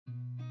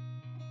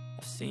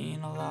I've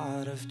seen a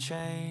lot of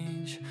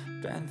change,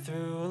 been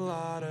through a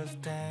lot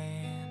of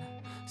pain.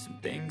 Some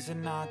things are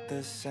not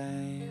the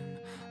same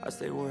as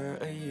they were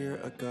a year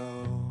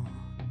ago,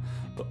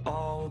 but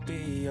all will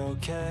be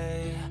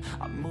okay.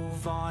 I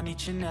move on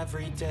each and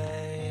every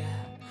day.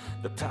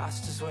 The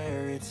past is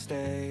where it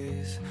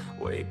stays,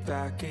 way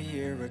back a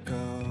year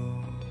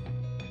ago.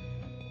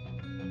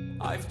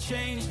 I've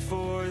changed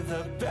for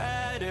the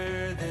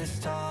better this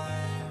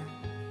time.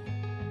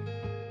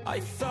 I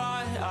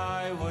thought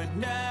I would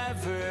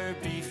never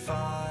be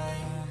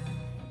fine.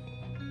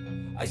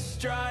 I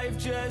strive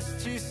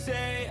just to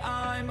say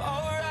I'm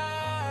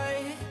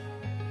alright,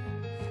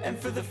 and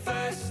for the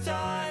first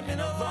time in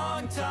a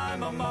long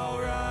time I'm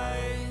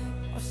alright.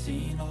 I've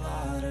seen a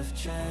lot of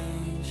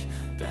change,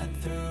 been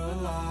through a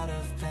lot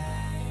of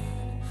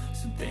pain.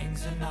 Some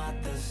things are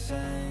not the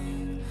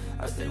same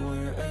as they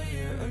were a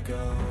year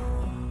ago,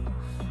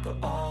 but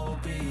all will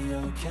be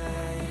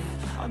okay.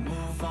 I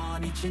move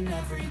on each and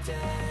every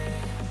day.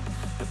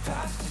 The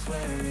past is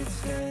where it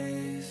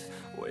stays,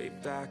 way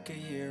back a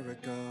year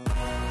ago.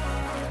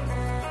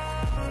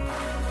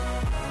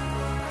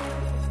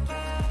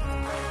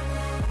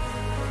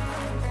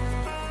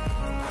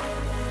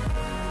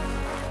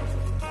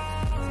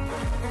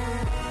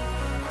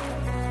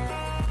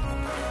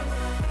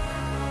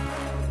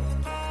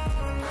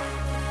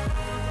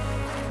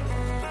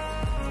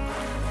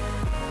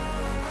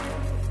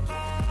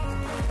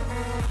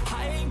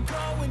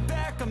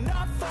 I'm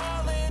not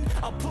falling,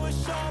 I'll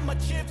push all my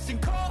chips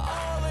and call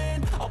all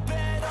in. I'll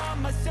bet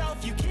on myself,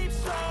 you keep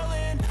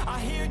stalling. I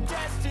hear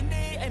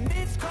destiny and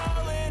it's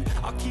calling.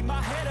 I'll keep my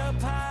head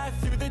up high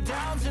through the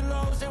downs and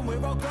lows, and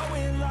we're all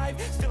going live.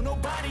 Still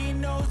nobody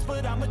knows,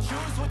 but I'ma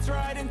choose what's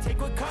right and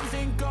take what comes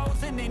and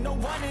goes. And ain't no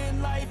one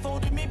in life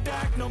holding me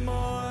back no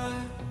more.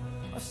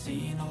 I've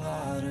seen a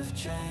lot of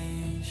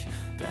change,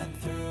 been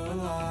through a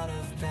lot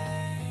of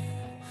pain.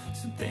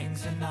 Some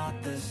things are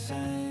not the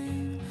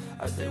same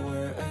as they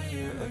were a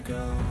year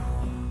ago,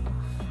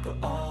 but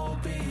all will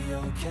be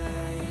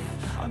okay.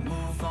 I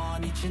move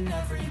on each and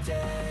every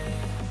day.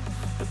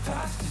 The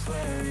past is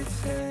where it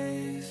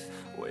stays,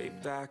 way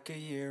back a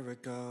year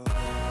ago.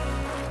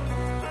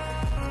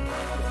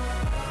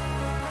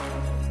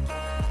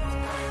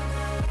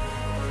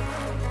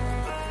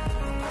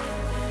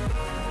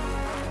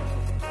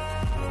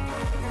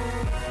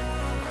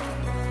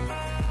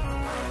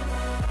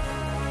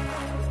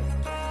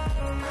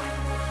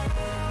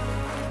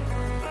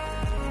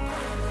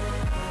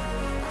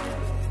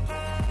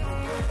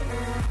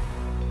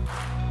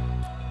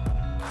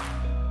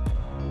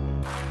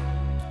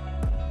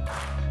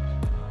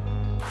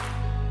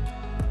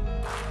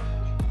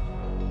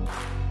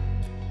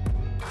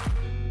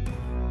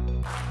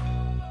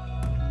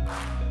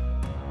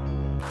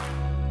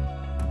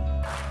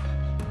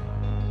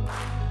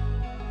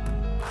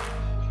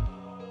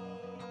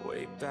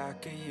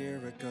 Back a year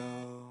ago.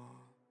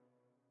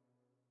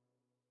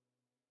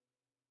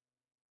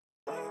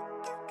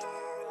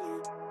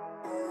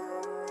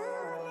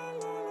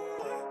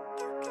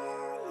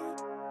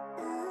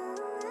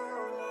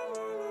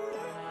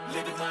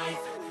 Living life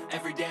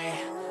every day,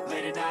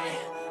 late at night,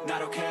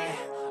 not okay.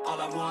 All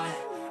I want,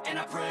 and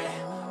I pray,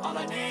 all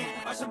I need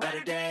are some better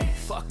days.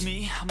 Fuck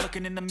me, I'm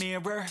looking in the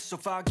mirror, so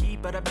foggy,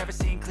 but I've never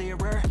seen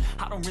clearer.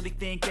 I don't really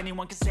think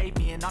anyone can save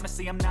me, and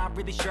honestly I'm not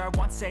really sure I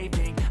want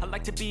saving. I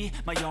like to be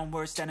my own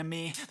worst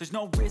enemy. There's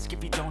no risk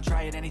if you don't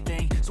try at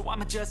anything, so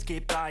I'ma just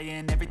keep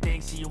buying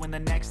everything. See you in the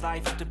next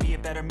life, have to be a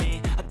better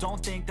me. I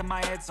don't think that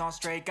my head's on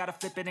straight, gotta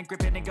flip it and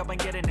grip it and go and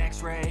get an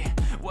x-ray.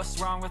 What's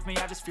wrong with me?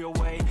 I just feel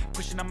weight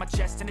pushing on my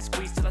chest and it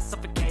squeezes till I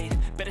suffocate.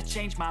 Better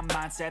change my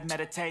mindset,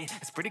 meditate.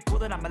 It's pretty cool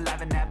that I'm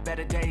alive and have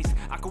better days.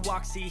 I could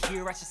walk, see,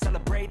 hear, I should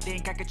celebrate.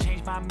 Think I could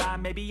change my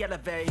mind, maybe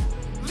elevate.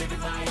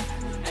 Living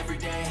life, every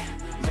day,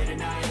 late at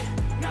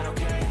night, not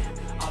okay.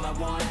 All I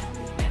want,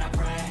 and I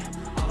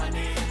pray, all I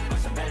need are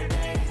some better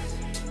days.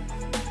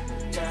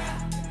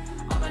 Yeah,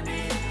 all I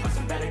need are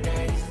some better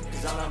days.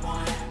 Cause all I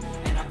want,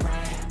 and I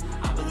pray,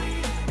 I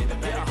believe in the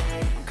better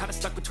days. I'm kinda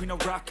stuck between a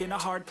rock and a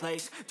hard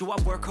place. Do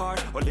I work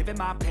hard or live at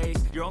my pace?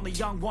 You're only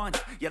young once,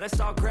 yeah that's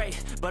all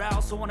great, but I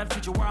also want a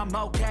future where I'm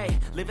okay.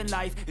 Living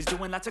life is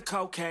doing lots of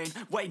cocaine.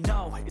 Wait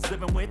no, it's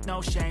living with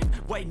no shame.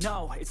 Wait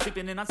no, it's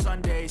sleeping in on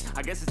Sundays.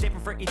 I guess it's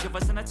different for each of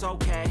us and that's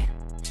okay.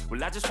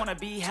 Well I just wanna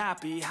be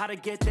happy, how to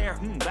get there?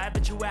 Glad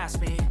that you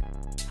asked me.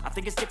 I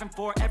think it's different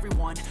for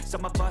everyone.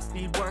 Some of us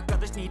need work,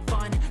 others need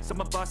fun. Some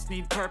of us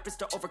need purpose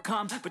to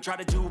overcome, but try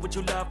to do what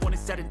you love when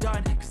it's said and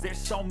done. Cause there's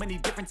so many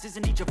differences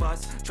in each of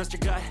us. Trust your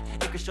gut,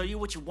 it can show you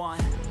what you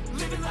want.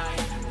 Living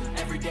life,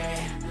 every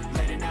day,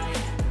 late at night,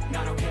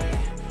 not okay.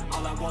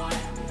 All I want,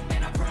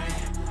 and I pray,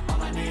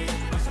 all I need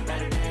are some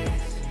better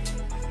days.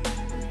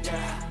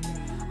 Yeah,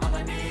 all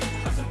I need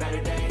are some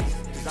better days.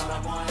 Cause all I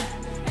want,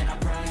 and I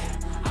pray,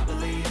 I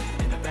believe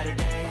in the better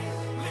days.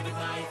 Living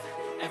life,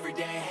 every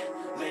day,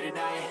 late at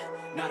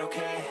night, not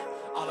okay.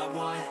 All I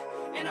want,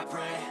 and I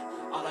pray,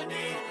 all I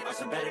need are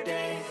some better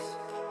days.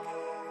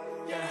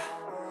 Yeah,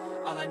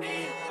 all I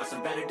need are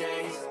some better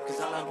days. Cause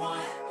all I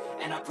want,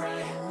 and I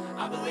pray,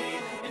 I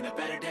believe in the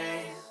better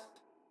days.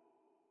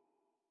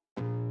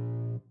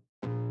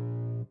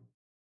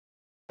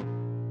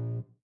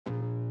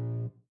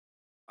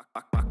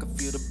 I can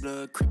feel the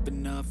blood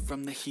creeping up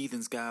from the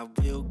heathens. Got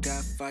will,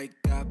 got fight,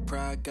 got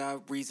pride,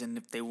 got reason.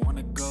 If they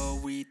wanna go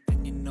eat,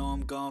 then you know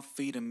I'm gon'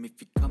 feed them. If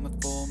you're coming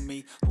for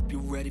me, hope you're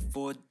ready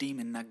for a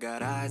demon. I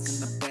got eyes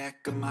in the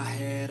back of my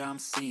head, I'm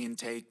seeing.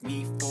 Take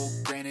me for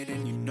granted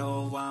and you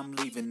know I'm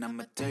leaving.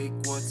 I'ma take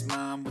what's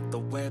mine with the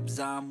webs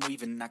I'm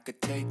weaving. I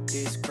could take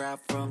this crowd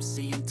from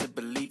seeing to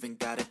believing.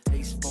 Got a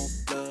taste for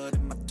blood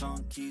and my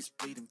tongue keeps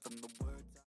bleeding from the words